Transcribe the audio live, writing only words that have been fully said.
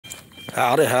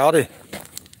Howdy, howdy.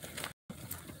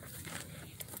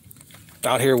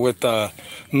 Out here with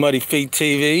Muddy Feet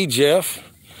TV, Jeff,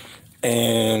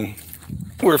 and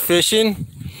we're fishing,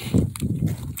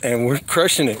 and we're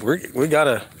crushing it. We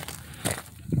got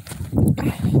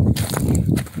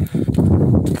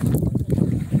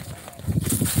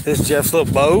this Jeff's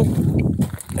little boat,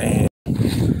 and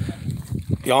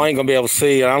y'all ain't gonna be able to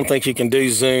see it. I don't think you can do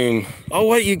zoom. Oh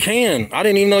wait, you can. I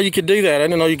didn't even know you could do that. I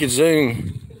didn't know you could zoom.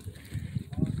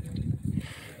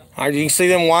 All right, you can see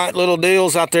them white little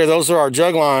deals out there. Those are our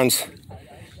jug lines,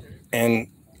 and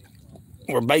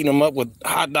we're baiting them up with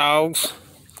hot dogs.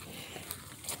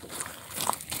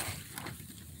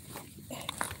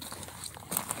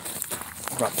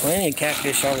 Got plenty of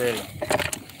catfish already.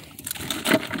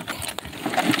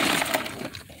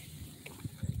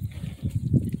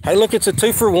 Hey, look, it's a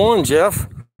 2-for-1, Jeff.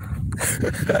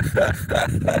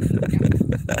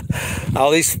 Oh,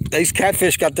 these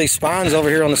catfish got these spines over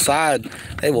here on the side.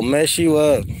 They will mess you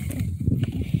up.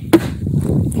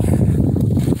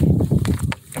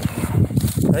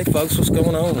 Hey, folks, what's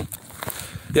going on?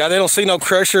 Yeah, they don't see no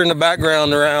crusher in the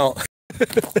background. They're out.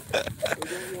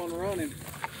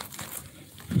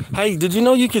 Hey, did you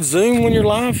know you could zoom when you're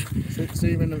live?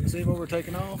 See when we're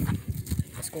taking off?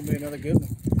 That's going to be another good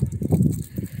one.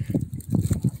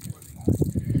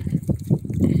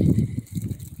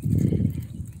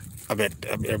 I bet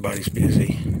everybody's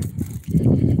busy.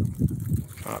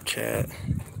 Top chat.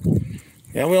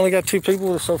 Yeah, we only got 2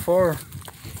 people so far.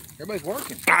 Everybody's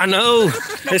working. I know.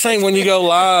 This ain't when you go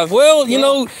live. Well, you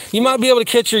know, you might be able to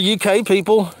catch your UK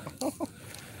people.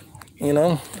 You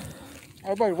know.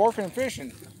 Everybody's working and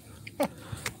fishing.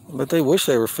 But they wish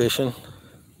they were fishing.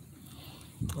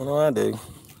 I know I do.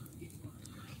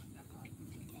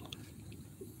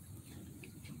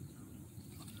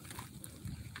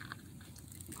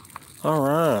 All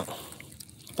right.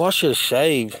 Well, I should have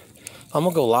shaved. I'm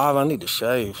gonna go live. I need to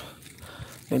shave.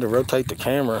 Need to rotate the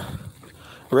camera.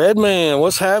 Redman,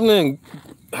 what's happening?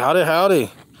 Howdy,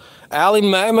 howdy. Allie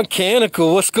Mac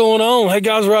Mechanical, what's going on? Hey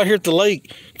guys, we're out here at the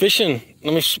lake fishing.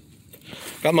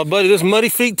 Got my buddy. This is Muddy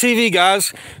Feet TV,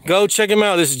 guys. Go check him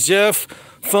out. This is Jeff,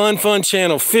 fun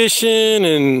channel, fishing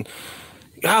and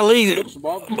golly,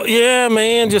 yeah,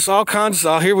 man, just all kinds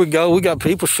of. Here we go. We got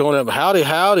people showing up. Howdy,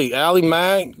 howdy. Allie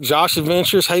Mac, Josh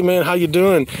Adventures. Hey, man, how you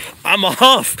doing? I'm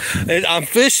off. I'm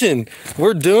fishing.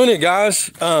 We're doing it,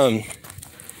 guys. I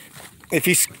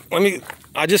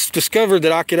just discovered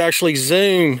that I could actually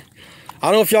zoom.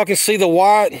 I don't know if y'all can see the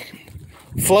white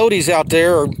floaties out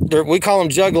there, or we call them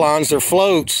jug lines. They're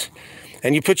floats,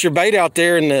 and you put your bait out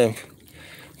there, and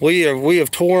we have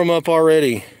tore them up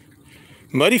already.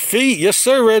 Muddy Feet, yes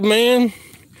sir, Red Man.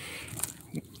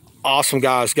 Awesome,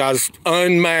 guys,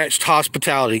 unmatched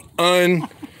hospitality,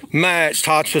 unmatched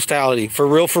hospitality, for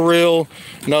real.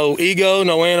 No ego,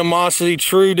 no animosity,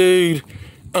 true dude,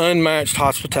 unmatched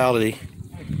hospitality.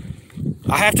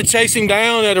 I have to chase him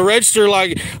down at a register,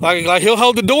 like he'll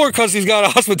hold the door because he's got a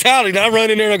hospitality. And I run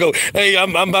in there and I go, hey,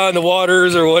 I'm buying the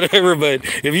waters or whatever. But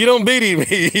if you don't beat him,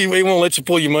 he won't let you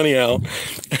pull your money out.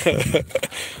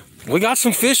 We got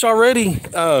some fish already.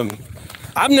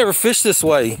 I've never fished this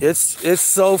way. It's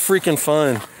so freaking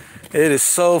fun. It is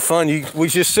so fun. We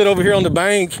just sit over here on the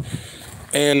bank,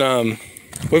 and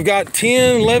we've got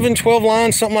 10, 11, 12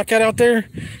 lines, something like that out there.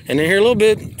 And in here a little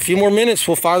bit, a few more minutes,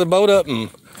 we'll fire the boat up and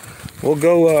we'll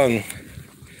go.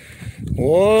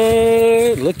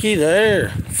 What? Looky there,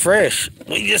 fresh.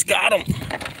 We just got them.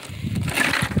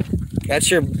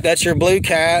 That's your blue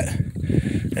cat.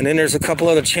 And then there's a couple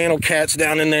other channel cats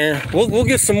down in there. We'll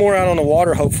get some more out on the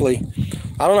water, hopefully.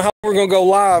 I don't know how we're gonna go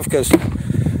live, because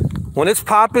when it's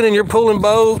popping and you're pulling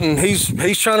boat and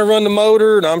he's trying to run the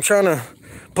motor and I'm trying to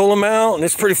pull him out, and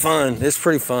it's pretty fun. It's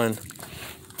pretty fun.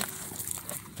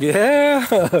 Yeah,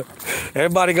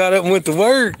 everybody got up and went to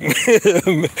work.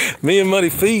 Me and Muddy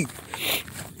Feet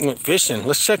went fishing.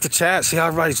 Let's check the chat, see how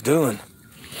everybody's doing.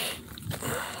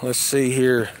 Let's see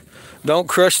here. Don't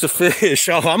crush the fish.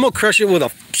 Oh, I'm gonna crush it with a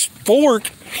fork.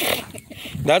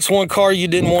 That's one car you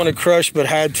didn't want to crush but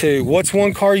had to. What's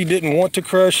one car you didn't want to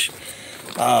crush?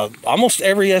 Almost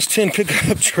every S10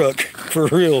 pickup truck, for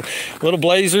real. Little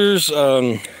Blazers,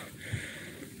 some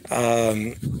of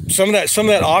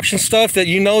that auction stuff that,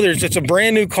 you know, it's a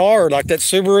brand new car, like that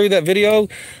Subaru, that video.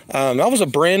 That was a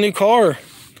brand new car.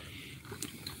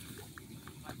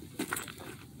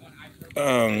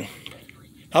 That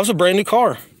was a brand new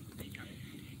car.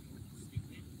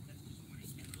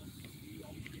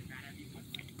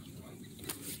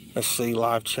 Let's see,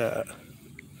 live chat.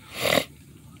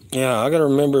 Yeah, I gotta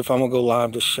remember if I'm gonna go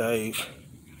live to shave.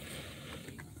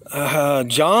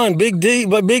 John, Big D,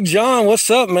 but Big John, what's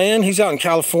up, man? He's out in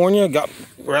California. Got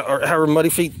our Muddy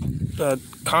Feet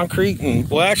Concrete and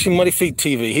well, actually Muddy Feet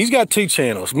TV. He's got 2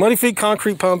 channels: Muddy Feet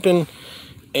Concrete Pumping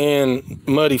and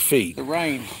Muddy Feet. The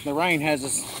rain has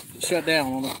us shut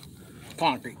down on the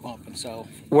concrete pumping. So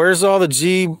where's all the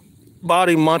G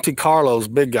body Monte Carlos,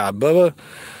 big guy, Bubba?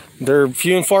 They're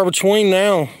few and far between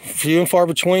now. Few and far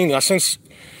between. Since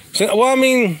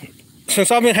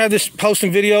I've been had this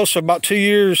posting videos for about 2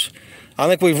 years, I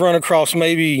think we've run across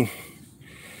maybe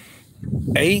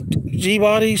 8 G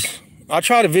bodies. I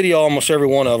try to video almost every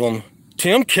one of them.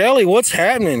 Tim Kelly, what's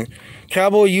happening?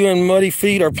 Cowboy, you and Muddy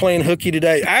Feet are playing hooky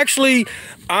today. Actually,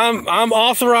 I'm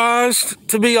authorized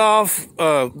to be off.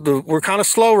 We're kind of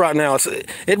slow right now.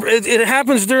 It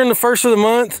happens during the first of the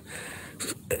month.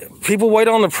 People wait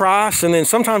on the price, and then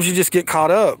sometimes you just get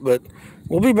caught up. But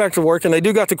we'll be back to work, and they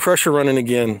do got the crusher running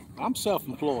again. I'm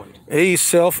self-employed. He's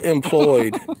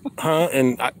self-employed, huh?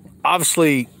 And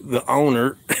obviously the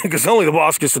owner, because only the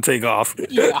boss gets to take off.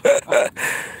 Yeah.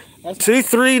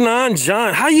 239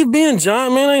 John. How you been,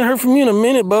 John? Man, I ain't heard from you in a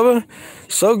minute, Bubba.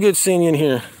 So good seeing you in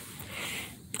here.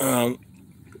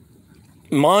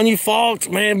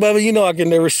 Monufault, man, Bubba, you know I can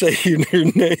never say your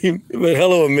name. But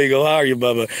hello, amigo. How are you,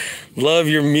 Bubba? Love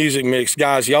your music mix.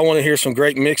 Guys, y'all want to hear some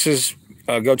great mixes?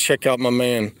 Go check out my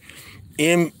man,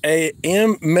 M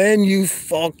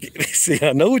Monufault. See,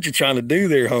 I know what you're trying to do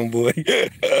there,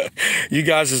 homeboy. You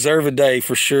guys deserve a day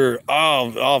for sure.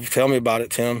 Oh, tell me about it,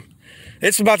 Tim.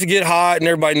 It's about to get hot, and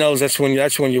everybody knows that's when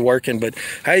you're working. But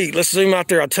hey, let's zoom out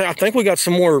there. I think we got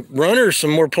some more runners, some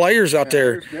more players out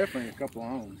there. There's definitely a couple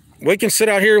on. We can sit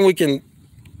out here and we can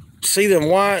see them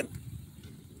white.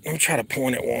 Let me try to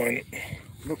point at one.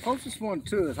 The closest one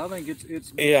to us, I think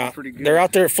it's yeah, pretty good. They're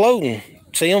out there floating.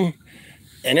 See them?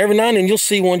 And every now and then you'll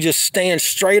see one just stand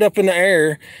straight up in the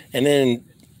air, and then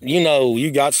you know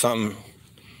you got something.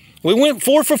 We went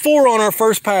 4 for 4 on our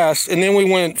first pass, and then we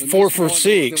went 4 for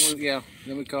 6.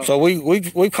 Then we caught. So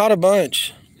we caught a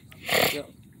bunch. Yep.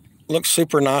 Looks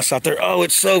super nice out there. Oh,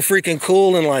 it's so freaking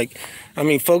cool, and like, I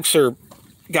mean, folks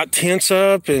got tents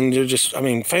up, and they're just, I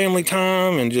mean, family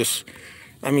time, and just,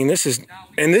 I mean, this is,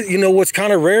 and you know what's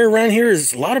kind of rare around here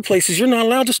is a lot of places you're not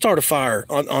allowed to start a fire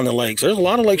on the lakes. There's a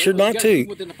lot of lakes you're not to.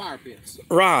 Within the fire pits.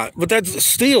 Right, but that's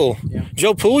still, yeah.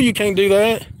 Joe Poole, you can't do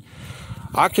that.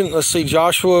 Let's see,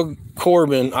 Joshua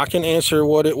Corbin, I can answer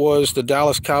what it was, the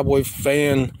Dallas Cowboy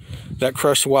fan that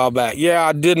crushed a while back. Yeah,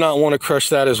 I did not want to crush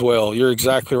that as well. You're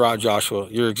exactly right, Joshua.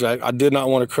 I did not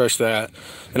want to crush that.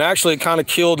 And actually, it kind of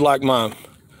killed like my,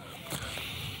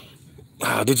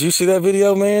 did you see that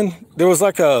video, man? There was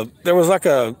like a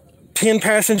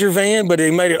 10-passenger van, but they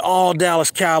made it all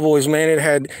Dallas Cowboys,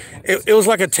 man. It was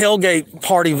like a tailgate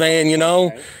party van, you know,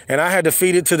 okay. And I had to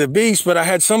feed it to the beast, but I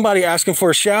had somebody asking for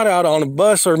a shout out on a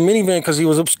bus or a minivan because he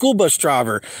was a school bus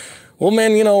driver. Well,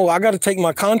 man, you know, I got to take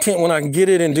my content when I can get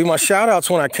it and do my shout outs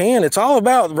when I can. It's all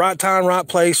about right time, right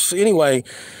place anyway.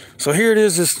 So here it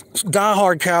is, this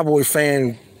diehard Cowboy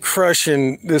fan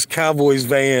crushing this Cowboys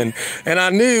van. And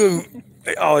I knew,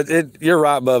 you're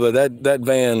right, Bubba, that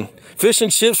van. Fish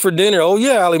and chips for dinner. Oh,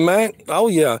 yeah, Allie Mac. Oh,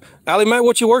 yeah. Allie Mac,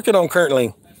 what you working on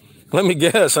currently? Let me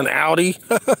guess, an Audi.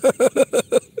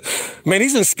 Man,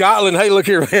 he's in Scotland. Hey, look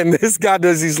here, man. This guy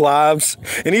does these lives,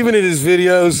 and even in his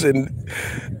videos, and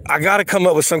I got to come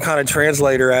up with some kind of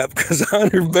translator app because I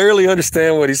barely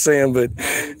understand what he's saying. But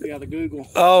yeah, the Google.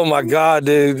 Oh my God,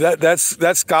 dude,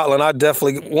 that's Scotland. I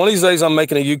definitely one of these days I'm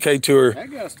making a UK tour.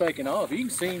 That guy's taking off. You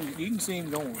can see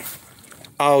him going.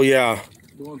 Oh yeah.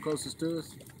 The one closest to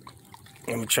us.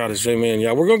 Let me try to zoom in.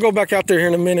 Yeah, we're going to go back out there here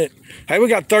in a minute. Hey, we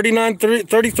got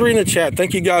 33 in the chat.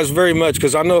 Thank you guys very much,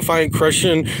 because I know if I ain't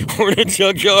crushing or in a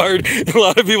junkyard, a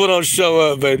lot of people don't show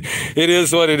up, but it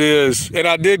is what it is. And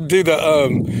I did do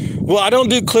the, well, I don't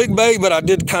do clickbait, but I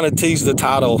did kind of tease the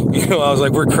title. You know, I was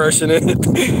like, we're crushing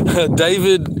it.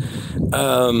 David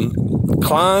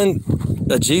Klein,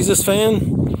 a Jesus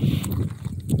fan.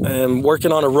 I'm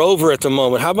working on a Rover at the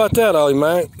moment. How about that, Ollie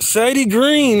Mac? Sadie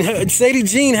Green, Sadie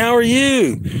Jean, how are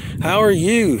you? How are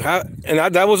you?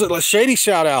 That was a Shady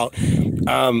shout out.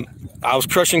 I was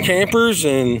crushing campers,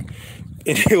 and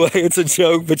anyway, it's a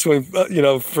joke between,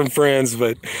 from friends.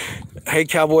 But hey,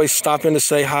 Cowboys, stop in to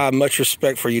say hi. Much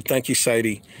respect for you. Thank you,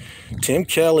 Sadie. Tim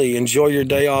Kelly, enjoy your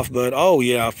day off, bud. Oh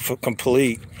yeah,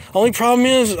 complete. Only problem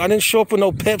is I didn't show up with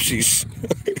no Pepsis.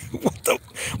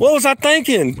 What was I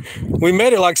thinking? We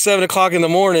met at like 7 o'clock in the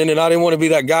morning, and I didn't want to be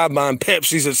that guy buying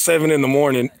Pepsis at 7 in the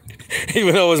morning,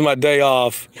 even though it was my day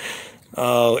off.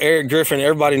 Eric Griffin,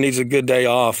 everybody needs a good day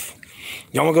off.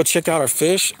 Y'all want to go check out our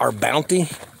fish, our bounty?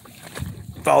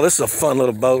 Oh, this is a fun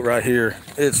little boat right here.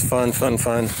 It's fun, fun,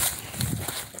 fun.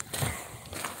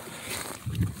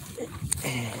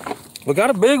 We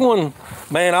got a big one.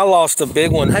 Man, I lost a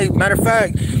big one. Hey, matter of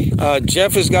fact,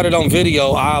 Jeff has got it on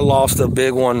video. I lost a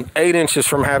big one, 8 inches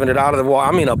from having it out of the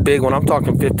water. I mean, a big one. I'm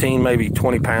talking 15, maybe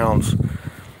 20 pounds.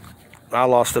 I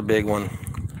lost a big one.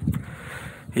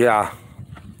 Yeah.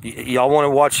 Y'all want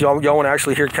to watch, y'all want to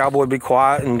actually hear Cowboy be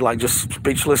quiet and like just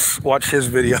speechless watch his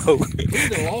video.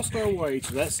 We lost our way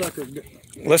to that sucker.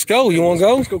 Let's go. You want to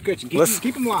go? Let's go catch him.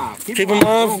 Keep him live. Keep him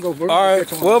live? All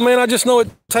right. Well, man, I just know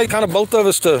it take kind of both of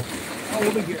us to... Oh,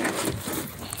 we'll be here.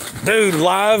 Dude,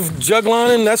 live jug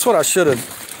lining, that's what I should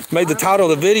have made the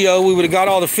title of the video. We would have got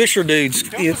all the fisher dudes.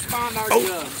 Don't find our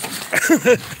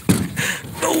jugs.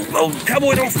 Oh,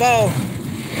 Cowboy, don't fall.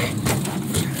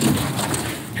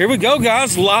 Here we go,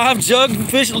 guys. Live jug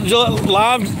fish,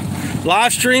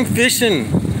 live stream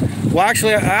fishing. Well,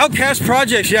 actually, Outcast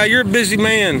Projects. Yeah, you're a busy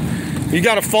man. You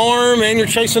got a farm and you're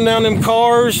chasing down them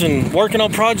cars and working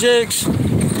on projects.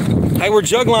 Hey, we're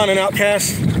jug lining,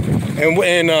 Outcast,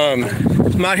 and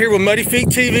I'm out here with Muddy Feet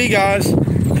TV, guys.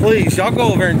 Please, y'all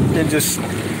go over and just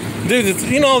do the,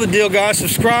 you know the deal, guys.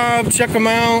 Subscribe, check them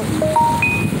out.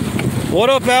 What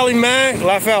up, Allie Mac?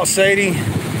 Laugh out, Sadie.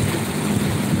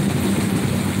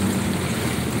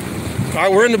 All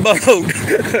right, we're in the boat.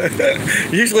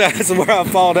 Usually that's where I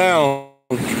fall down.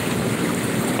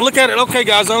 Look at it. Okay,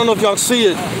 guys, I don't know if y'all see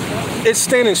it. It's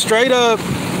standing straight up.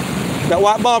 That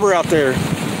white bobber out there.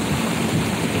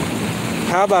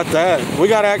 How about that? We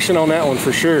got action on that one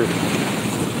for sure.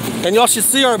 And y'all should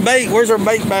see our bait. Where's our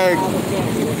bait bag?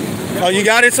 Oh, you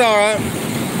got it? It's all right.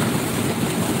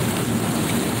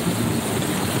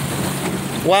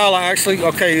 Wow, I actually,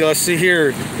 okay, let's see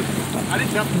here.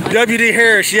 WD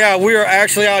Harris, yeah, we are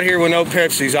actually out here with no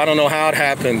Pepsis. I don't know how it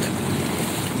happened,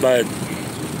 but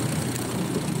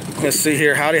let's see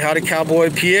here. Howdy, Cowboy.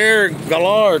 Pierre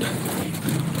Gallard.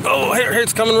 Oh, here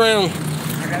it's coming around.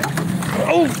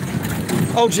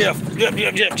 Oh, Jeff. Jeff.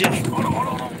 Hold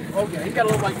on. Okay, he got a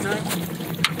little bite tonight.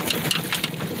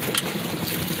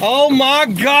 Oh my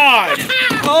God.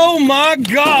 Oh my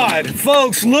God.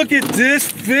 Folks, look at this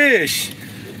fish.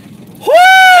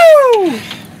 Woo!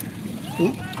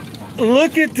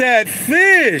 Look at that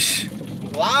fish.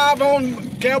 Live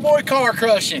on Cowboy Car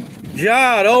Crushing.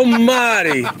 God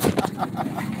almighty.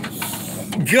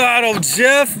 God, oh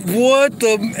Jeff, what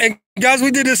the, and guys, we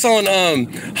did this on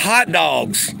hot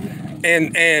dogs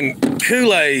and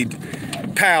Kool-Aid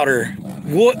powder.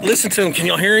 What, listen to him, can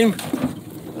y'all hear him?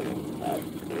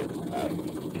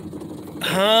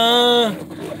 Huh?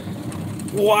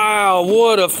 Wow,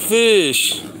 what a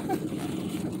fish.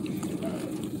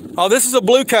 Oh, this is a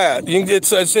blue cat.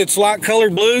 It's light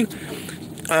colored blue.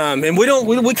 And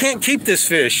we can't keep this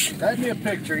fish. Give me a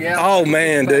picture, yeah. Oh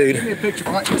man, dude. Give me a picture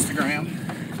for my Instagram.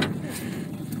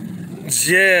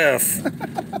 Jeff.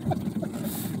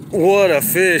 What a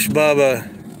fish, Bubba.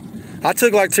 I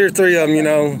took like 2 or 3 of them, you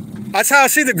know. That's how I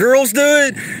see the girls do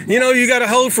it. You know, you got to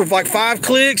hold for like 5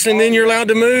 clicks and then you're allowed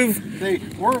to move. See,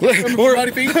 we're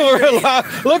Muddy Feet.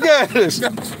 Look at us.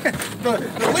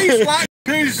 The least like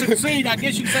to succeed, I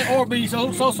guess you could say, or be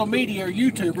social media or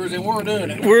YouTubers, and we're doing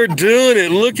it. We're doing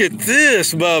it. Look at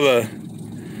this, Bubba.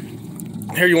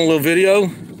 Here, you want a little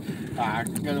video? I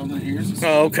got on the here.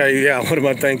 Oh, okay. Yeah. What am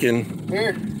I thinking?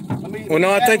 Here. Well,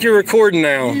 no, I think you're recording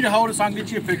now. You need to hold it so I can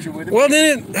get you a picture with it. Well,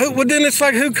 then it's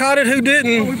like who caught it, who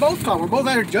didn't. Well, we both caught it. We're both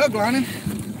out here jug lining.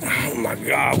 Oh my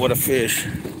God, what a fish!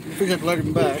 We have to let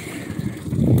him back. I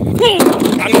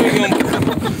knew you were gonna.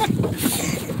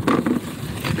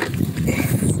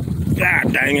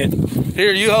 God dang it!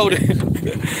 Here, you hold it.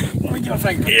 Let me get my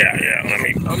finger. Yeah. Let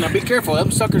me. Oh, now be careful.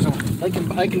 Them suckers, they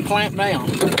can clamp down.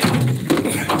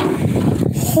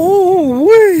 Oh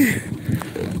wee!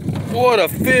 What a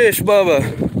fish, Bubba!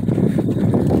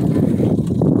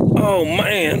 Oh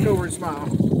man! Look over and smile.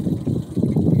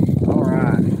 All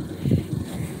right.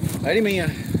 Let him in.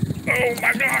 Oh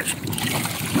my gosh!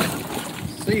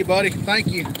 See you, buddy. Thank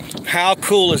you. How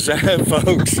cool is that,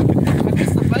 folks?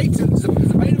 It's the bait. Is the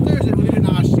bait up there? Is it we did an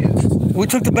ice chest? We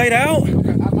took the bait out?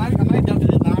 Okay, I might dump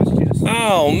it in the ice chest.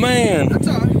 Oh man! That's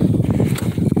all right.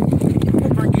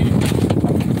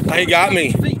 He got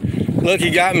me. Look, he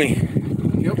got me.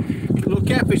 Yep. Little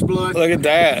catfish blood. Look at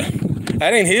that.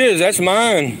 That ain't his. That's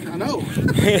mine. I know. I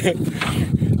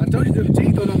told you the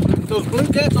teeth on those blue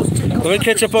cats. Let me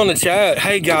catch up on the chat.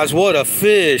 Hey guys, what a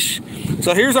fish!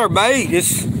 So here's our bait.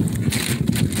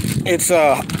 It's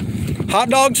hot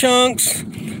dog chunks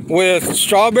with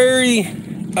strawberry,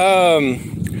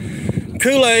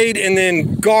 Kool-Aid, and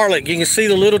then garlic. You can see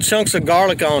the little chunks of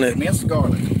garlic on it. Minced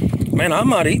garlic. Man, I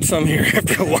might eat some here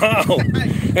after a while.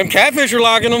 Them catfish are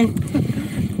liking them.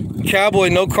 Cowboy,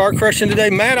 no car crushing today.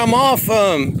 Matt, I'm off.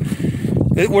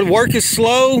 Work is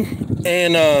slow.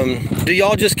 And do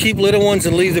y'all just keep little ones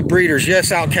and leave the breeders?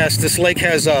 Yes, Outcast. This lake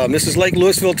has, this is Lake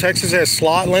Louisville, Texas, has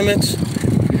slot limits.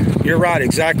 You're right,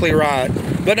 exactly right.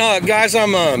 But guys,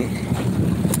 I'm,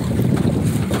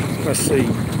 let's see.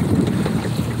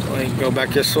 Let me go back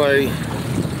this way.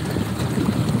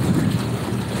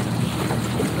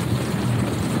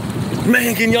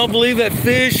 Man, can y'all believe that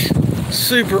fish?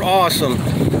 Super awesome.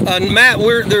 Matt,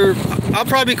 I'll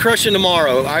probably be crushing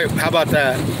tomorrow. How about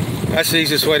that? That's the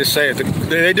easiest way to say it.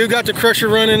 They do got the crusher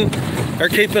running. They're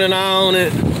keeping an eye on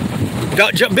it.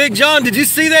 Big John, did you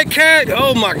see that cat?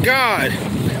 Oh my God.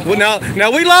 Well,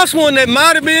 now we lost one that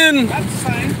might have been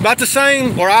about the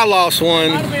same, or I lost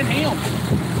one. Might have been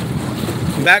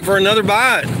him. Back for another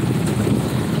bite.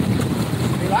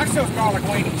 He likes those garlic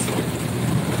wings.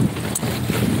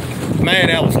 Man,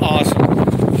 that was awesome.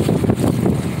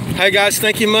 Hey guys,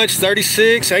 thank you much.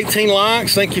 36, 18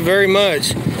 likes. Thank you very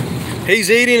much.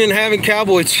 He's eating and having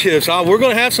cowboy chips. We're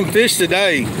going to have some fish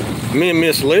today. Me and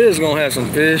Miss Liz going to have some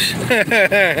fish.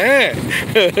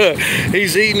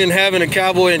 He's eating and having a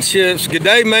cowboy and chips. Good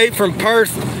day, mate, from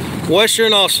Perth,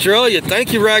 Western Australia.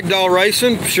 Thank you, Ragdoll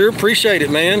Racing. Sure appreciate it,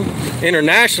 man.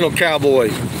 International cowboy.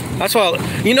 That's why,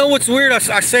 you know what's weird? I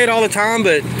say it all the time,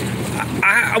 but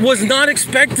I was not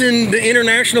expecting the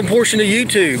international portion of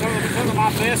YouTube. Some of my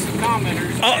best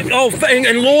commenters.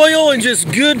 And loyal and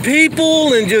just good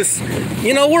people and just,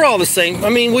 you know, we're all the same. I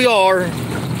mean, we are.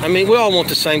 I mean, we all want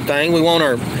the same thing. We want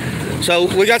our, so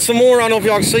we got some more. I don't know if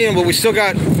y'all can see them, but we still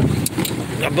got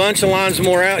a bunch of lines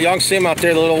more out. Y'all can see them out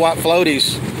there, the little white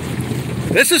floaties.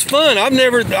 This is fun. I've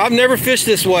never fished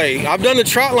this way. I've done the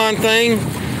trot line thing.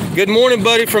 Good morning,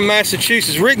 buddy, from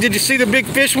Massachusetts. Rick, did you see the big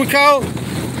fish we caught?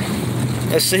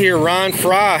 Let's see here, Ryan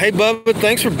Fry. Hey, Bubba,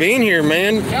 thanks for being here,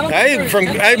 man. Hey, from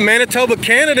Manitoba,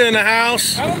 Canada in the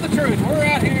house. Tell them the truth. We're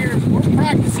out here, we're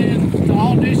practicing the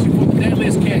audition for the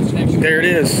Deadliest Catch next year. There it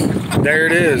is. There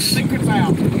it is. Secret's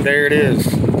out. There it is.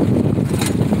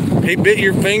 He bit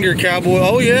your finger, cowboy.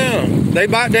 Oh, yeah. They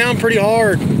bite down pretty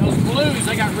hard. Those blues,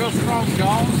 they got real strong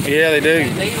jaws. Yeah, they do.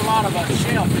 And they eat a lot of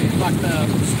shellfish, like the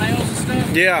snails and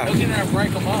stuff. Yeah. They'll get in there and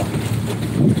break them up.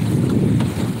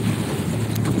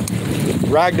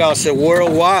 Ragdoll said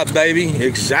worldwide, baby.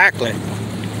 Exactly.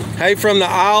 Hey, from the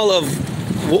Isle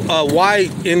of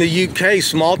Wight in the UK,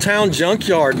 small town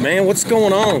junkyard, man. What's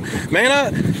going on,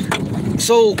 man?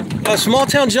 So a small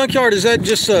town junkyard, is that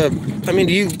just a? I mean,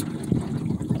 do you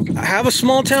have a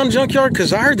small town junkyard?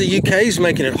 Because I heard the UK is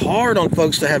making it hard on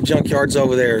folks to have junkyards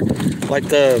over there, like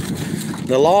the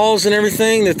laws and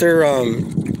everything that they're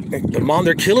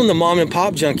killing the mom and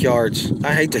pop junkyards.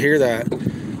 I hate to hear that.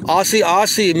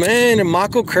 Aussie, man, and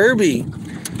Michael Kirby.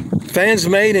 Fans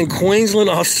made in Queensland,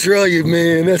 Australia,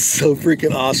 man. That's so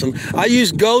freaking awesome. I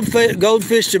use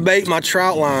goldfish to bait my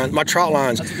trout lines.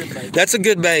 That's a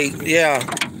good bait. Yeah.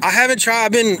 I haven't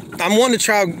tried. I'm wanting to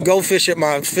try goldfish at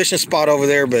my fishing spot over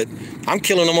there, but I'm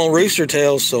killing them on rooster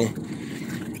tails, so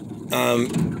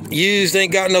used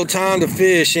ain't got no time to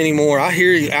fish anymore. I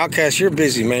hear you, Outcast, you're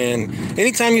busy, man.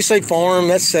 Anytime you say farm,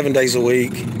 that's 7 days a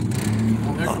week.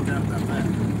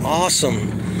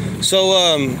 Awesome. So,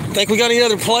 think we got any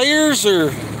other players, or?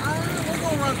 We're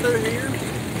gonna run through here.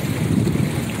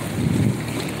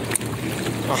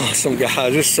 Awesome,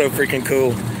 guys. This is so freaking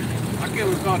cool. I get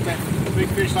we caught that big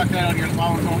fish like that on your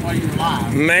phone while you're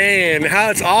live. Man, how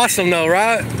it's awesome though,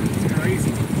 right? It's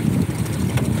crazy.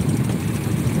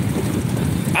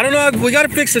 I don't know. We got to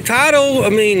fix the title. I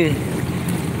mean,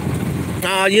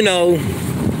 you know.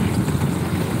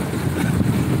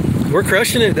 We're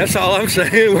crushing it. That's all I'm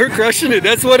saying. We're crushing it.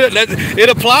 That's what it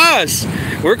applies.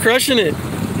 We're crushing it.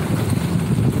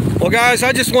 Well, guys,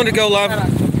 I just wanted to go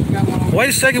live. Wait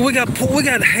a second. We got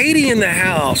Haiti in the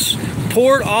house.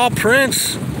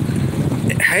 Port-au-Prince,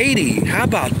 Haiti. How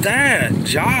about that?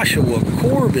 Joshua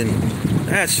Corbin.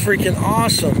 That's freaking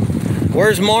awesome.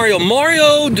 Where's Mario?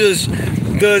 Mario does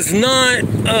not.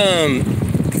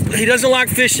 He doesn't like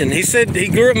fishing. He said he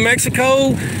grew up in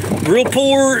Mexico, real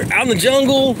poor, out in the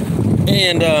jungle.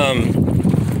 And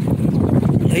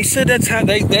he said that's how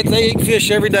they eat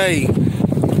fish every day.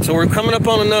 So we're coming up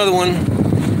on another one.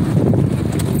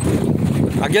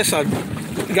 I guess I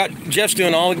got Jeff's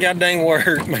doing all the goddamn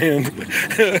work, man.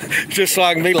 Just so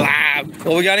I can be live.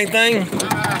 Well, we got anything?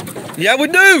 Yeah, we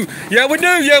do. Yeah, we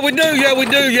do. Yeah, we do. Yeah, we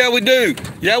do. Yeah, we do.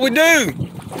 Yeah, we do.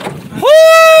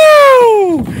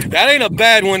 Woo! That ain't a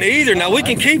bad one either. Now we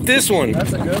can keep this one.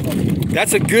 That's a good one.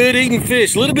 That's a good eating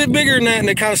fish. A little bit bigger than that, and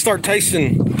they kind of start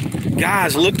tasting.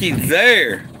 Guys, looky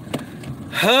there.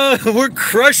 Huh? We're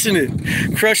crushing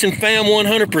it. Crushing fam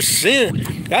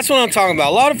 100%. That's what I'm talking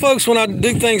about. A lot of folks, when I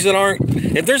do things that aren't,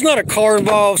 if there's not a car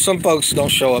involved, some folks don't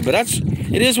show up. But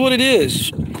It is what it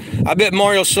is. I bet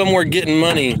Mario's somewhere getting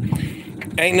money.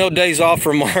 Ain't no days off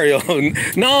for Mario.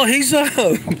 No, he's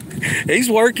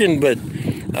working, but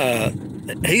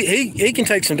he can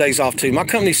take some days off too. My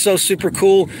company's so super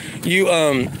cool. You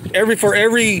for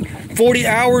every 40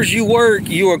 hours you work,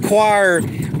 you acquire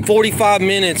 45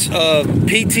 minutes of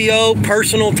PTO,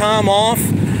 personal time off,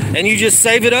 and you just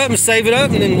save it up,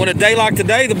 and then when a day like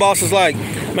today, the boss is like,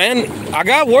 man, I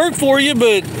got work for you,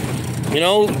 but you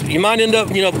know, you might end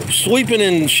up, you know, sweeping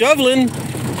and shoveling.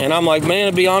 And I'm like, man,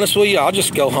 to be honest with you, I'll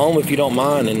just go home if you don't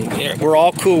mind. And we're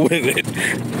all cool with it.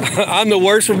 I'm the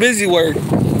worst for busy work.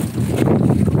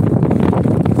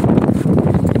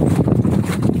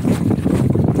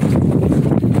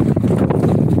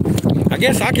 I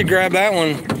guess I could grab that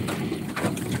one.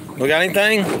 We got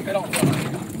anything?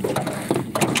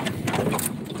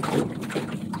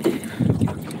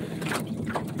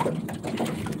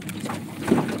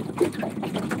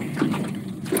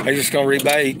 Are you just gonna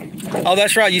rebait? Oh,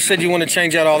 that's right. You said you want to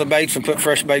change out all the baits and put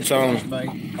fresh baits on.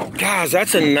 Guys,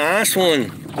 that's a nice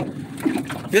one.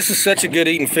 This is such a good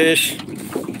eating fish.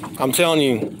 I'm telling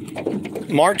you.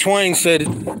 Mark Twain said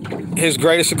his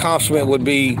greatest accomplishment would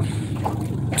be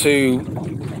to,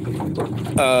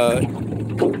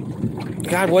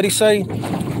 God, what'd he say?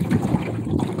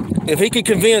 If he could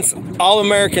convince all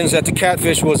Americans that the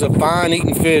catfish was a fine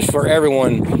eating fish for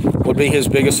everyone, would be his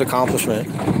biggest accomplishment.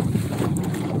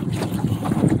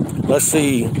 Let's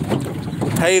see.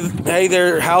 Hey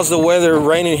there. How's the weather?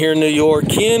 Raining here in New York.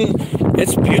 Ken,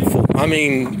 it's beautiful. I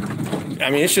mean,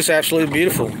 it's just absolutely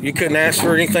beautiful. You couldn't ask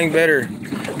for anything better.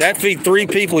 That feed 3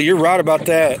 people. You're right about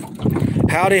that.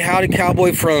 Howdy,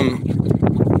 cowboy from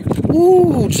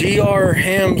GR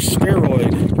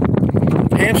Hamsteroid.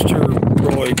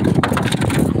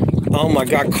 Oh my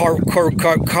God, Car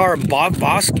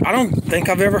Bosk. I don't think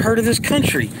I've ever heard of this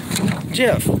country.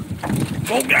 Jeff.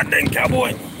 Oh goddamn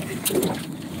cowboy.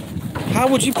 How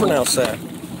would you pronounce that? Is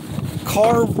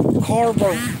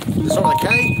on a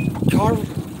K?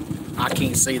 I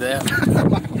can't see that.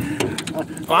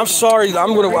 I'm sorry.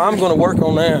 I'm gonna work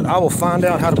on that. I will find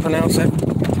out how to pronounce that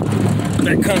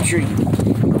country.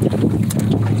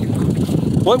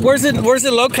 Where's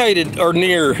it located or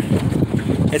near?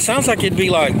 It sounds like it'd be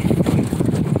like,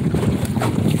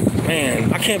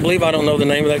 man, I can't believe I don't know the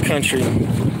name of that country.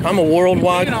 I'm a world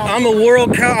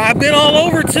cow. I've been all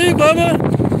over too, Bubba.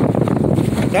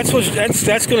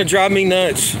 That's gonna drive me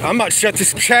nuts. I might shut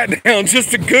this chat down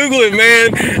just to Google it,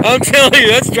 man. I'm telling you,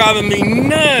 that's driving me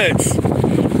nuts.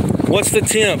 What's the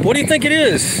temp? What do you think it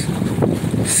is?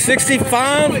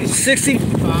 65?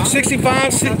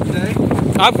 65?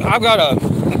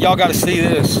 Y'all gotta see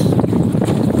this.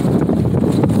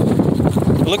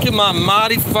 Look at my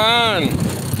mighty fine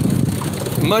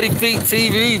Muddy Feet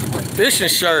TV fishing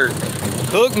shirt.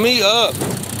 Hook me up.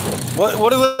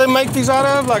 What do they make these out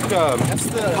of? Like that's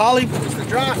the poly. It's the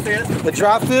dry fit. The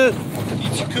dry fit.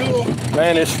 Keeps you cool.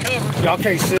 Man, y'all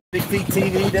can't see Muddy Feet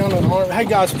TV down on the. Hey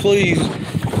guys, please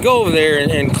go over there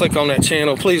and click on that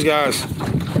channel, please, guys.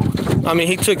 I mean,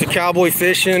 he took the cowboy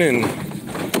fishing, and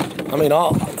I mean,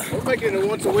 we're making a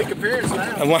once a week appearance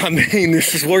now. I mean,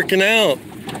 this is working out.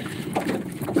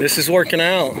 This is working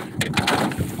out.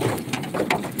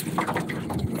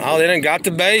 Oh, they done got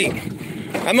the bait.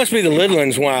 That must be the little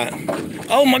ones, why?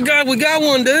 Oh my God, we got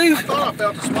one, dude. I thought I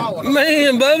felt the small one.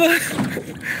 Man,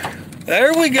 Bubba.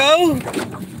 There we go.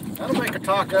 That'll make a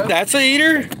taco. That's an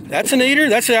eater. That's an eater.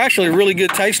 That's actually a really good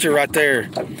taster right there.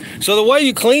 So the way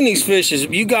you clean these fish is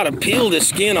you got to peel the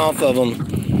skin off of them.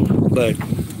 But,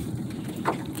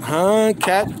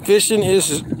 catfish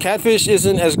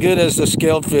isn't as good as the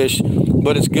scaled fish,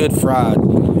 but it's good fried.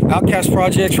 Outcast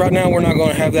Projects, right now we're not going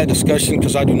to have that discussion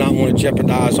because I do not want to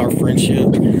jeopardize our friendship.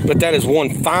 But that is one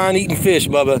fine eating fish,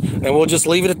 Bubba, and we'll just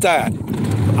leave it at that.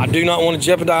 I do not want to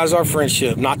jeopardize our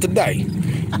friendship. Not today.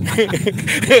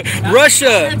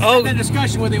 Russia. Oh,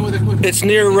 discussion with it's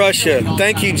near Russia.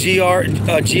 Thank you,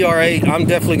 GR8. I'm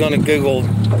definitely going to Google.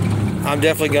 I'm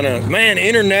definitely going to. Man,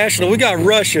 international. We got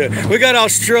Russia. We got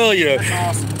Australia.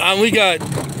 That's awesome. We got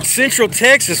Central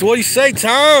Texas. What do you say,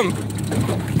 Tom?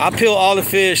 I peel all the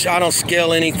fish. I don't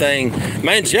scale anything.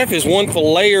 Man, Jeff is one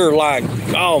filleter like,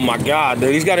 oh my God,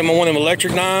 dude. He's got him on one of them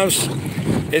electric knives.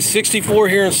 It's 64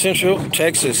 here in Central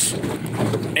Texas.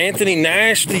 Anthony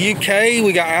Nash, the UK.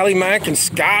 We got Ali Mack in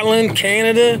Scotland,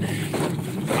 Canada.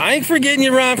 I ain't forgetting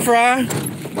you, Ryan Fry.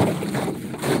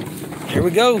 Here we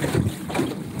go.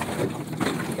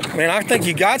 Man, I think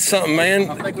you got something, man.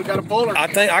 I think we got a puller. I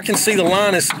think I can see the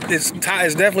line is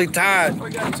definitely tied. We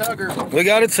got a tugger. We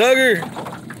got a tugger.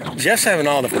 Jeff's having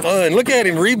all the fun. Look at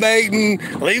him rebating,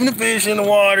 leaving the fish in the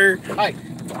water. Hey,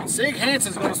 Sig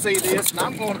Hanson's gonna see this, and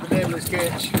I'm going to the Deadliest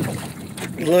Catch.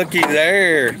 Looky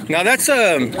there. Now that's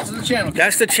This is the channel cat.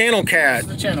 that's the channel cat. That's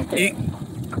the channel cat.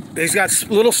 He's got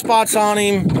little spots on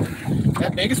him.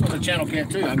 That biggest one's a channel cat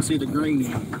too. I can see the green.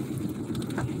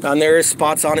 And there is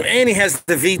spots on him. And he has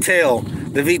the V-tail.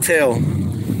 The V-tail.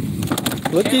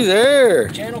 Looky there.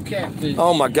 Channel catfish.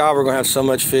 Oh my God, we're gonna have so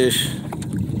much fish.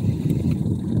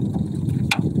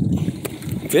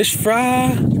 Fish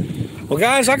fry. Well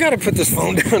guys, I gotta put this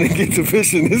phone down and get to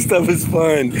fishing. This stuff is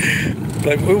fun.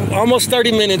 But we're almost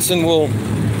 30 minutes and we'll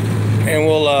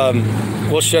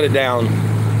shut it down.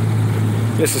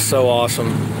 This is so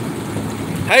awesome.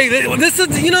 Hey, this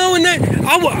is, you know, and that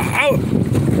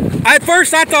at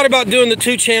first I thought about doing the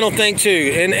 2-channel thing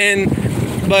too,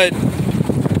 but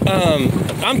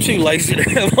I'm too lazy to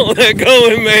have all that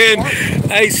going, man.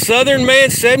 Hey, Southern Man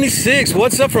 76,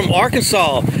 what's up from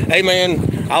Arkansas? Hey,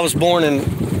 man, I was born in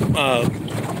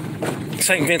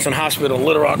St. Vincent Hospital,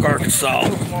 Little Rock, Arkansas.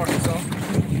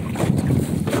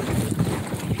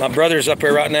 My brother's up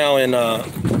here right now in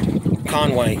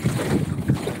Conway.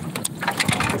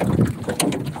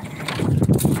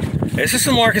 This is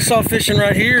some Arkansas fishing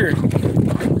right here. I'll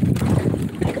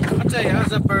tell you, I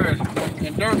was up there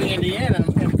in Derby, Indiana,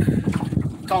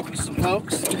 and talking to some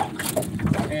folks,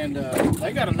 and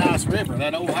they got a nice river,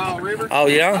 that Ohio River. Oh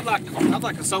yeah? I'd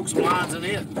like to soak some lines in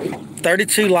it.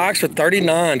 32 likes for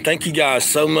 39. Thank you guys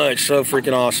so much. So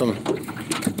freaking awesome.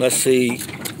 Let's see.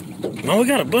 Oh, we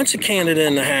got a bunch of Canada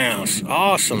in the house.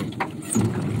 Awesome.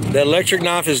 The electric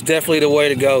knife is definitely the way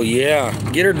to go. Yeah.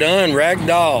 Get her done.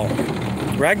 Ragdoll.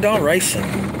 Ragdoll Racing.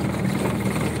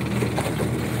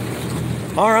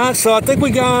 All right, so I think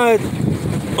I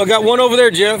got one over there,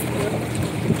 Jeff.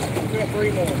 We got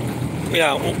 3 more.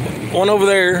 Yeah, one over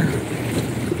there.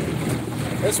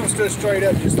 This one stood straight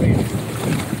up just then.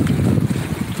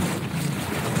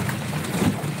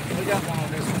 We got one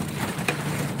on this one.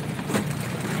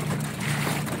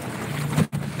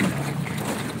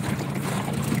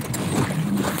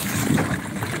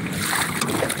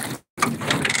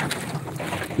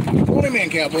 Put him in,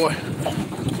 cowboy.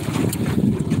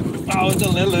 Oh, it's a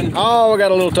little one. Oh, we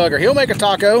got a little tugger. He'll make a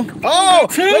taco. Oh,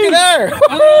 Two. look at there.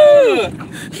 Oh,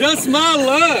 just my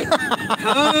luck.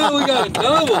 Oh, we got a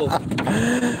double.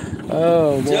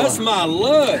 Oh, boy. Just my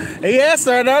luck. He asked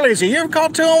that earlier. He said, you ever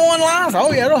caught 2 on 1 line?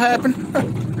 Oh, yeah, it'll happen.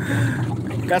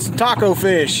 Got some taco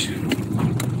fish. I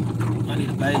need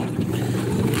a bait.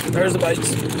 There's the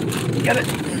baits. Get it.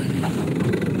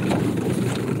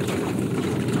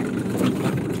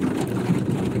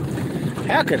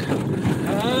 How could?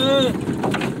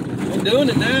 I'm doing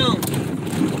it now.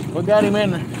 We got him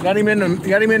in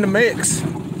the mix.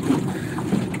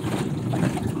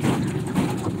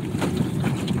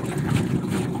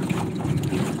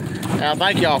 Now,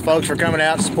 thank y'all folks for coming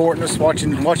out and supporting us,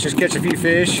 watching us catch a few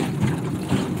fish.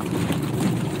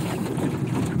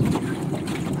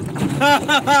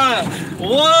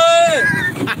 What?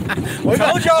 We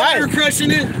Told y'all we were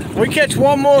crushing it. We catch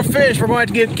one more fish, we're going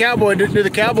to get Cowboy to do the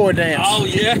cowboy dance. Oh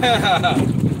yeah.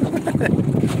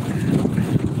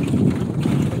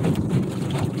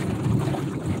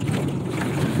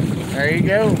 There you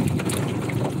go.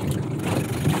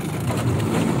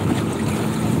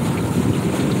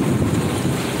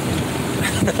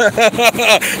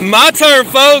 My turn,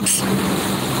 folks.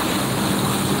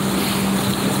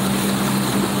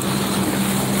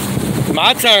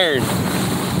 My turn.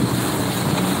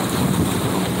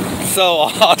 So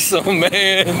awesome, man.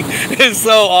 It's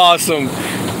so awesome.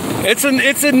 It's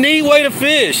a neat way to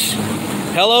fish.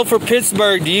 Hello for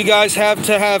Pittsburgh. Do you guys have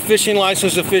to have fishing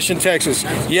license to fish in Texas?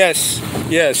 Yes,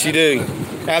 you do.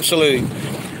 Absolutely.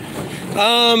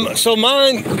 So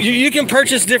mine, you can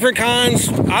purchase different kinds.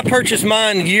 I purchased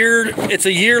mine it's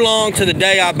a year long to the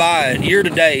day I buy it. Year to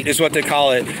date is what they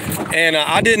call it. And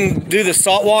I didn't do the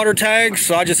saltwater tag,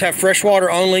 so I just have freshwater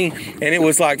only. And it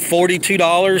was like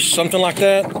 $42, something like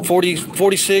that. 40,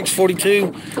 46, 42,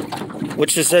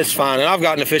 which is that's fine. And I've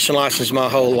gotten a fishing license my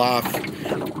whole life.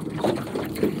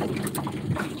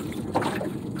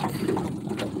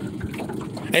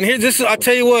 And here, I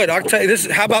tell you what, this.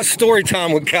 How about story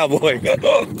time with Cowboy?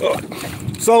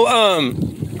 So,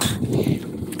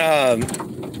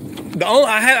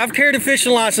 I've carried a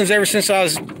fishing license ever since I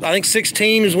was, I think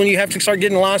 16 is when you have to start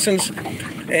getting a license.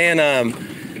 And,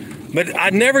 but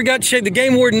I never got checked. The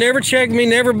game warden never checked me,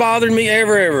 never bothered me,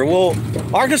 ever. Well,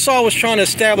 Arkansas was trying to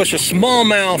establish a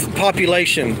smallmouth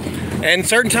population. And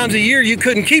certain times of year, you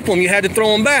couldn't keep them. You had to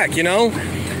throw them back, you know?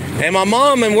 And my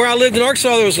mom, and where I lived in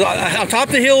Arkansas, there was on top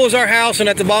of the hill was our house, and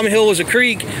at the bottom of the hill was a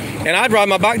creek, and I'd ride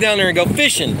my bike down there and go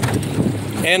fishing.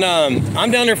 And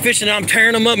I'm down there fishing, and I'm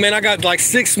tearing them up, man. I got like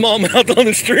 6 smallmouth on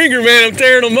the stringer, man. I'm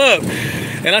tearing them up.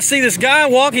 And I see this guy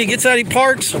walking. He gets out, he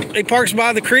parks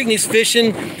by the creek, and he's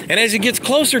fishing. And as he gets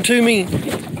closer to me,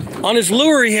 on his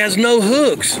lure, he has no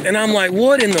hooks. And I'm like,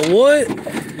 what in the what?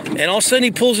 And all of a sudden,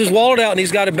 he pulls his wallet out, and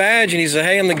he's got a badge. And he said,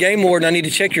 hey, I'm the game warden. I need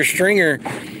to check your stringer.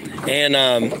 And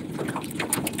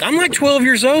I'm like 12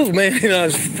 years old, man. I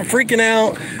was freaking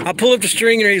out. I pull up the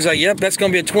stringer. He's like, yep, that's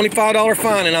going to be a $25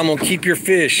 fine, and I'm going to keep your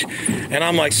fish. And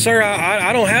I'm like, sir,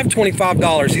 I don't have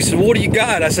 $25. He said, what do you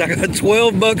got? I said, I got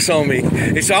 12 bucks on me.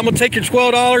 He said, I'm going to take your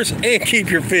 $12 and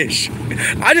keep your fish.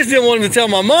 I just didn't want him to tell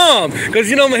my mom because,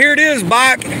 you know, here it is,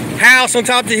 bike, house on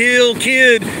top of the hill,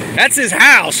 kid. That's his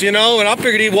house, you know, and I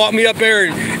figured he'd walk me up there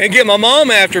and get my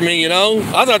mom after me, you know.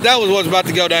 I thought that was what was about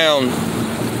to go down.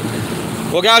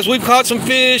 Well, guys, we've caught some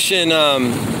fish, and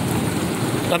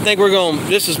I think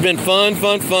this has been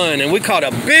fun. And we caught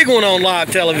a big one on live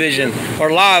television,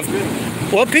 or live.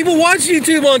 Well, people watch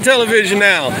YouTube on television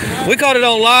now. We caught it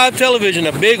on live television,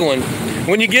 a big one.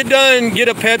 When you get done, get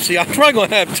a Pepsi. I'm probably going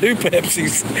to have 2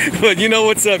 Pepsis, but you know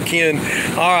what's up, Ken.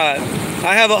 All right.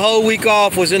 I have a whole week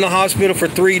off, was in the hospital for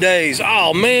 3 days.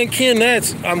 Oh, man, Ken,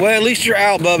 well, at least you're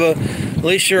out, Bubba. At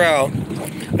least you're out.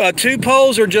 2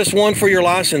 poles or just 1 for your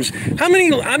license? How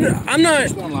many? I'm not.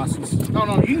 Just 1 license.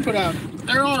 No, you can put out.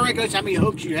 There are regulations how many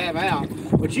hooks you have out,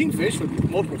 but you can fish with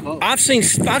multiple poles. I've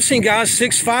seen guys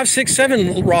 5, 6,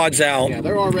 7 rods out. Yeah,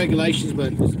 there are regulations,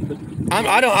 but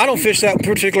I don't fish that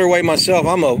particular way myself.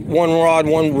 I'm a 1 rod,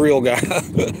 1 reel guy.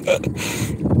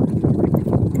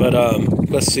 But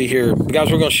let's see here,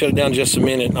 guys. We're gonna shut it down in just a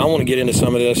minute. I want to get into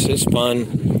some of this. It's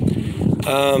fun.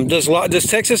 Does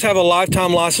Texas have a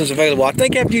lifetime license available? I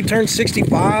think after you turn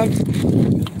 65,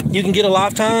 you can get a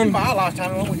lifetime. You buy a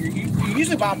lifetime one when you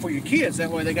usually buy them for your kids.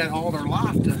 That way they got all their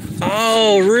life to.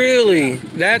 Oh, really?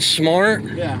 That's smart.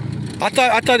 Yeah. I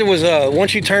thought it was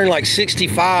once you turn like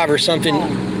 65 or something.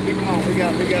 Keep them on. We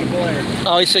got a player.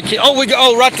 Oh, he said.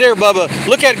 Oh, right there, Bubba.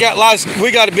 Look at it, guys. We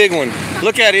got a big one.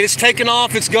 Look at it. It's taking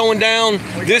off. It's going down.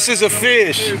 This is a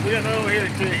fish. We got over here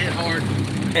to hit hard.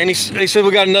 And he said,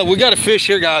 we got a fish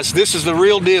here, guys. This is the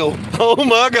real deal. Oh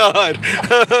my God.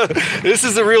 This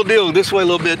is the real deal. This way a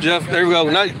little bit, Jeff. There we go.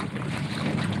 Now,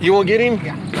 you want to get him?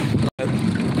 Yeah.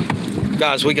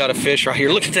 Guys, we got a fish right here.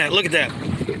 Look at that. Look at that.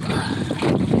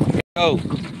 Oh,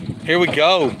 here we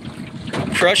go.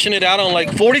 Crushing it out on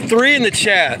Lake 43 in the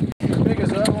chat. Big as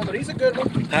that one, but he's a good one.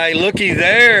 Hey, looky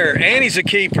there. And he's a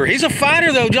keeper. He's a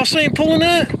fighter, though. Y'all see him pulling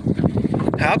that?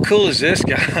 How cool is this,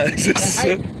 guys?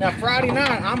 Hey, now Friday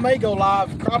night, I may go live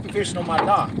crappie fishing on my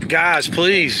dock. Guys,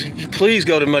 please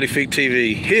go to Muddy Feet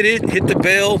TV. Hit it, hit the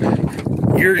bell.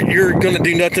 You're gonna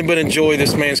do nothing but enjoy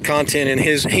this man's content and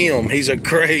him. He's a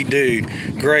great dude,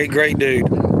 great dude.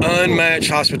 Unmatched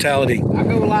hospitality. I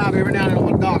go live every now and then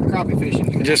on my dock crappie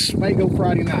fishing. Just I may go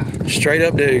Friday night. Straight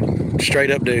up, dude. Look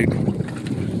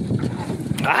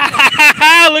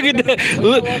at that.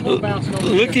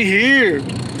 Looky here.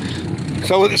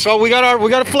 So we got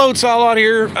a floats all out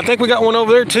here. I think we got one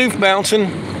over there too bouncing.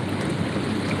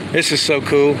 This is so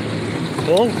cool.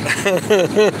 Oh.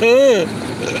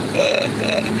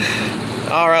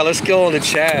 All right, let's go on the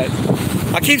chat.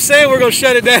 I keep saying we're gonna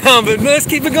shut it down, but let's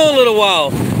keep it going a little while.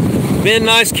 Been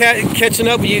nice catching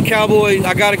up with you, cowboy.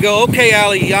 I gotta go. Okay,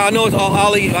 Ollie. Yeah, I know it's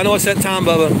Ollie. I know it's that time,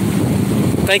 Bubba.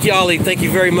 Thank you, Ollie. Thank you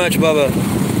very much, Bubba.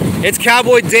 It's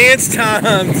cowboy dance time.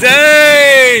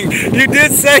 Dang! You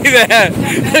did say that.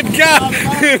 God,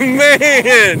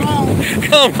 man.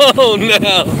 Come on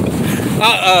now.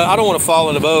 I don't want to fall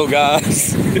in the boat,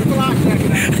 guys.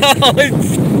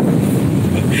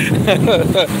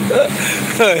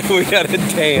 We got to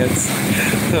dance.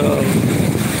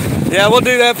 Yeah, we'll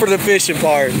do that for the fishing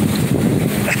part.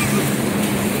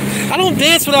 I don't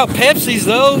dance without Pepsis,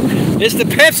 though. It's the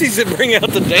Pepsis that bring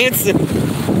out the dancing.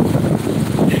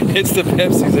 It's the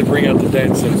Pepsis that bring out the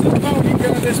dancing.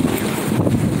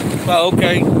 Oh,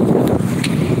 okay.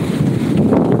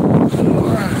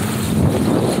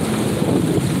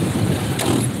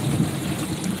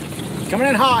 Coming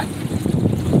in hot.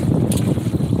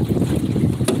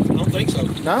 I don't think so.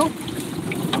 No?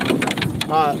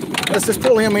 Let's just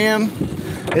pull him in.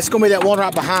 It's going to be that one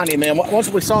right behind him, man. Once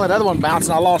we saw that other one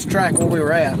bouncing, I lost track where we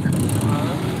were at.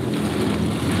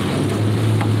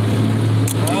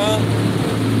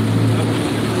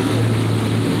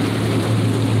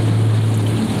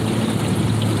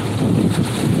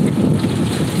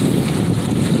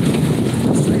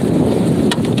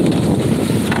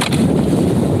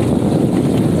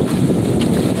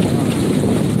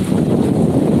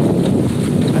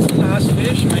 That's a nice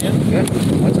fish, man. Yeah,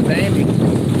 that's a dandy.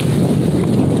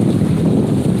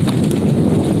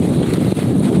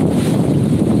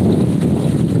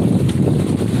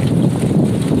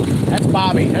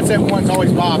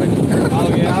 always Bobby.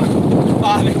 Oh yeah,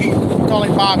 Bobby. Call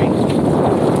him Bobby.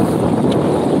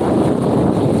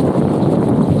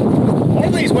 One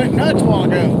of these went nuts a while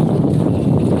ago.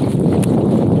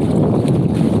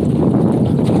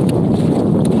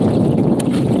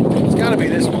 It's got to be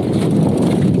this one.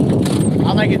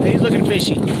 I think he's looking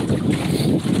fishy.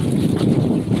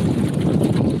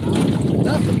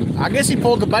 Nothing. I guess he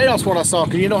pulled the bait off what I saw,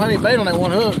 because you don't have any bait on that one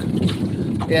hook.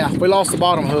 Yeah, we lost the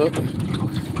bottom hook.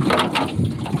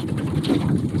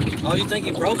 Oh, you think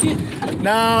he broke it?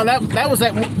 No, that was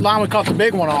that line we caught the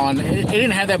big one on. It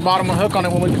didn't have that bottom hook on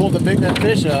it when we pulled that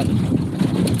fish up.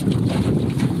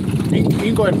 You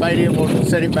can go ahead and bait it and we'll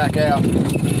set it back out.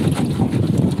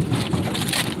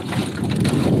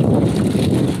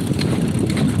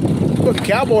 Put the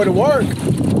cowboy to work.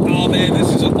 Oh man, this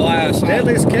is a blast.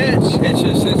 Deadliest catch.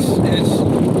 It's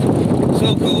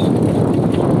so cool.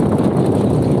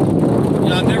 You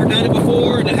know, I've never done it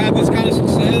before, and to have this kind of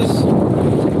success,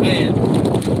 man.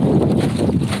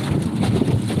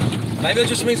 Maybe it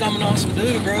just means I'm an awesome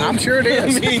dude, bro. I'm sure it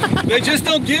is. I mean, they just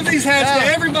don't give these hats to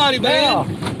everybody, man.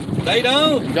 No. They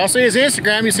don't. Y'all see his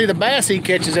Instagram, you see the bass he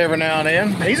catches every now and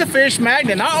then. He's a fish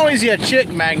magnet. Not only is he a chick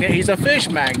magnet, he's a fish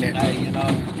magnet. Hey, you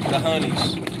know, the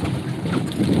honeys.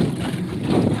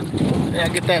 Yeah,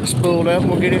 get that spooled up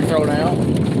and we'll get it thrown out.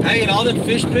 Hey, and all them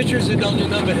fish pictures, it don't do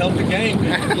nothing but help the game.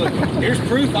 Look, here's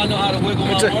proof I know how to wiggle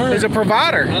my worm. He's a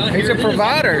provider. He's a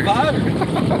provider.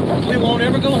 We won't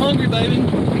ever go hungry, baby.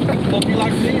 Hope you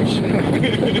like fish.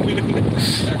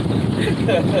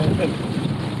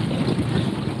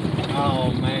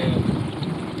 Oh, man.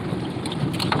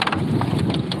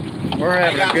 We're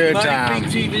having a good time. Muddy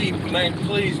Feet TV, man,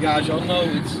 please, guys, y'all know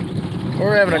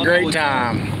We're having a great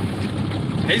time.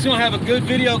 He's gonna have a good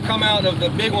video come out of the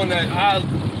big one that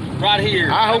right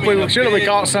here. I hope we should have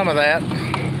caught some of that.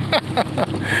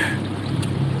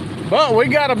 But we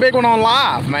got a big one on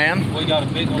live, man. We got a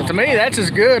big one. But to me, that's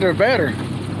as good or better.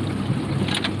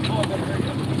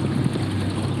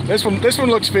 This one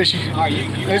looks fishy. All right,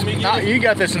 you want me to get it? You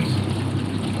got this one.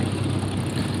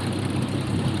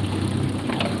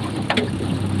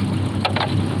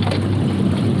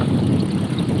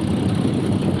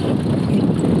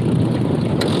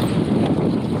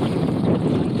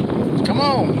 Come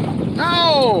on.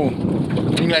 No.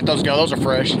 You can let those go. Those are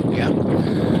fresh. Yeah.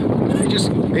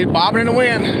 He's bobbing in the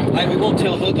wind. Hey, we won't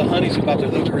tell the honeys about the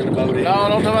hooker in the boat. No,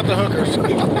 don't talk about the hookers.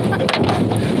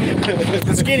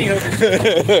 The skinny hookers.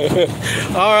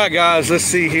 All right, guys, let's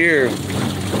see here.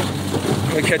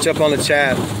 Let me catch up on the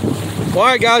chat. All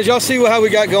right, guys, y'all see how we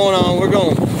got going on. We're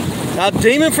going. Now,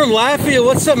 Demon from Lafayette,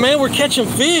 what's up, man? We're catching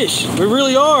fish. We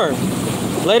really are.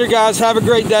 Later, guys. Have a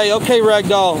great day. Okay,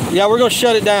 Ragdoll. Yeah, we're going to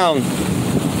shut it down.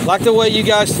 Like the way you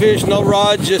guys fish, no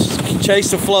rod, just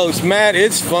chase the floats. Matt,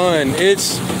 it's fun.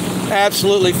 It's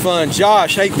absolutely fun.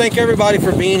 Josh, hey, thank everybody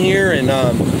for being here, and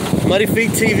Muddy Feet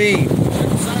TV.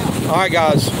 All right,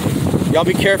 guys. Y'all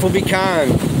be careful, be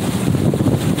kind.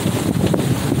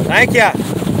 Thank ya.